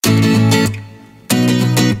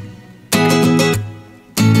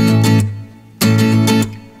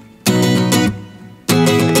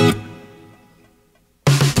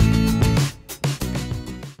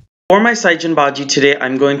For my Saijan Bhajee today,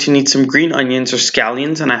 I'm going to need some green onions or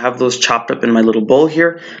scallions, and I have those chopped up in my little bowl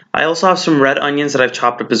here. I also have some red onions that I've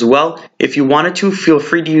chopped up as well. If you wanted to, feel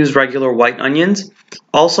free to use regular white onions.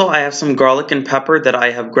 Also, I have some garlic and pepper that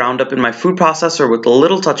I have ground up in my food processor with a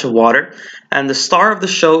little touch of water. And the star of the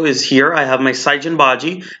show is here. I have my Saijan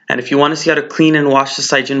Bhajee, and if you want to see how to clean and wash the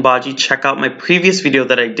Saijan Bhajee, check out my previous video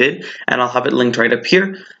that I did, and I'll have it linked right up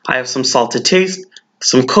here. I have some salt to taste,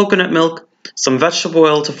 some coconut milk, some vegetable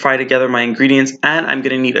oil to fry together my ingredients, and I'm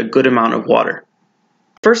going to need a good amount of water.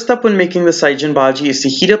 First step when making the Saijan Bhajee is to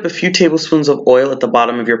heat up a few tablespoons of oil at the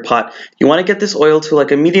bottom of your pot. You want to get this oil to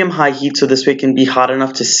like a medium-high heat so this way it can be hot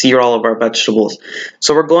enough to sear all of our vegetables.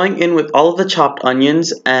 So we're going in with all of the chopped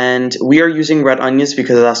onions, and we are using red onions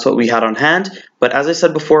because that's what we had on hand. But as I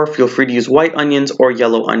said before, feel free to use white onions or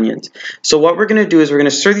yellow onions. So what we're going to do is we're going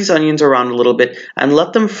to stir these onions around a little bit and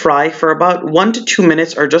let them fry for about 1 to 2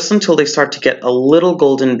 minutes, or just until they start to get a little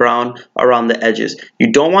golden brown around the edges.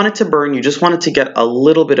 You don't want it to burn, you just want it to get a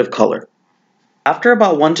little bit of color. After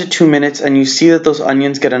about 1 to 2 minutes and you see that those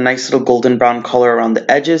onions get a nice little golden brown color around the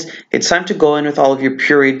edges, it's time to go in with all of your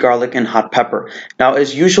pureed garlic and hot pepper. Now,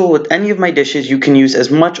 as usual with any of my dishes, you can use as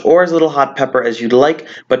much or as little hot pepper as you'd like,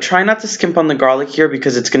 but try not to skimp on the garlic here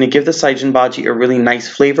because it's going to give the Saijan Bhajee a really nice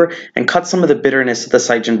flavor and cut some of the bitterness that the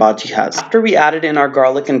Saijan Bhajee has. After we added in our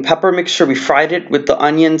garlic and pepper mixture, we fried it with the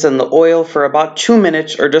onions and the oil for about 2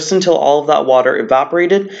 minutes, or just until all of that water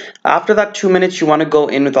evaporated. After that 2 minutes, you want to go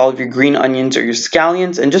in with all of your green onions or your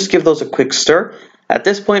scallions and just give those a quick stir. At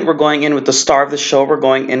this point, we're going in with the star of the show. We're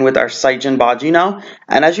going in with our Saijan Bhajee now.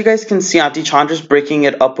 And as you guys can see, Auntie Chandra's breaking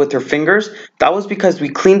it up with her fingers. That was because we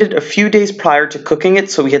cleaned it a few days prior to cooking it,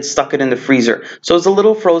 so we had stuck it in the freezer. So it's a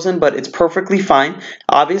little frozen, but it's perfectly fine.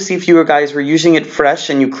 Obviously, if you guys were using it fresh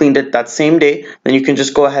and you cleaned it that same day, then you can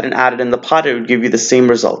just go ahead and add it in the pot. It would give you the same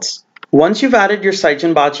results. Once you've added your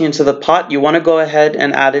Saijan Bhajee into the pot, you want to go ahead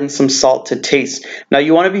and add in some salt to taste. Now,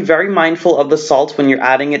 you want to be very mindful of the salt when you're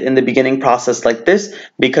adding it in the beginning process like this,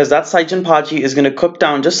 because that Saijan Bhajee is going to cook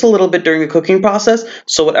down just a little bit during the cooking process.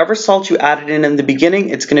 So whatever salt you added in the beginning,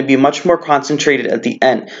 it's going to be much more concentrated at the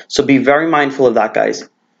end. So be very mindful of that, guys.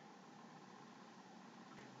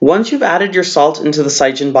 Once you've added your salt into the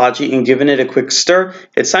Saijan Bhajee and given it a quick stir,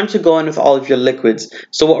 it's time to go in with all of your liquids.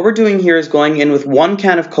 So what we're doing here is going in with 1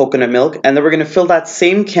 can of coconut milk, and then we're going to fill that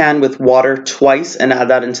same can with water twice and add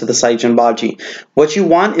that into the Saijan Bhajee. What you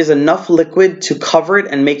want is enough liquid to cover it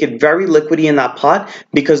and make it very liquidy in that pot,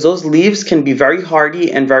 because those leaves can be very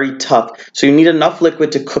hardy and very tough. So you need enough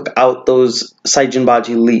liquid to cook out those Saijan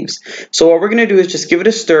Bhajee leaves. So what we're going to do is just give it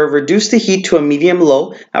a stir, reduce the heat to a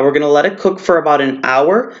medium-low, and we're going to let it cook for about an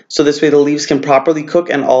hour. So this way the leaves can properly cook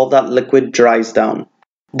and all of that liquid dries down.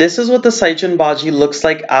 This is what the Saijan Bhajee looks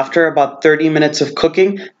like after about 30 minutes of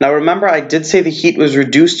cooking. Now remember, I did say the heat was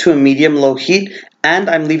reduced to a medium-low heat,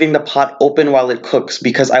 and I'm leaving the pot open while it cooks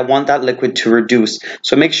because I want that liquid to reduce.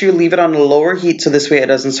 So make sure you leave it on a lower heat so this way it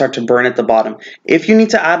doesn't start to burn at the bottom. If you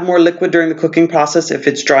need to add more liquid during the cooking process, if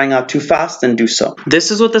it's drying out too fast, then do so.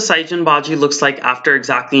 This is what the Saijan Bhajee looks like after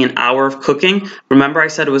exactly an hour of cooking. Remember, I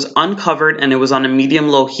said it was uncovered and it was on a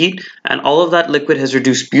medium-low heat, and all of that liquid has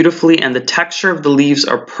reduced beautifully and the texture of the leaves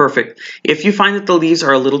are perfect. If you find that the leaves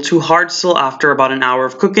are a little too hard still after about an hour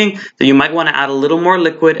of cooking, then you might want to add a little more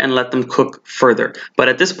liquid and let them cook further. But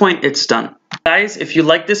at this point, it's done. Guys, if you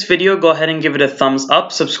like this video, go ahead and give it a thumbs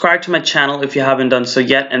up. Subscribe to my channel if you haven't done so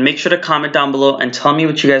yet, and make sure to comment down below and tell me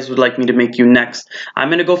what you guys would like me to make you next. I'm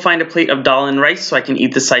going to go find a plate of dal and rice so I can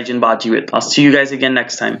eat the Saijan Bhajee with. I'll see you guys again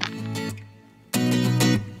next time.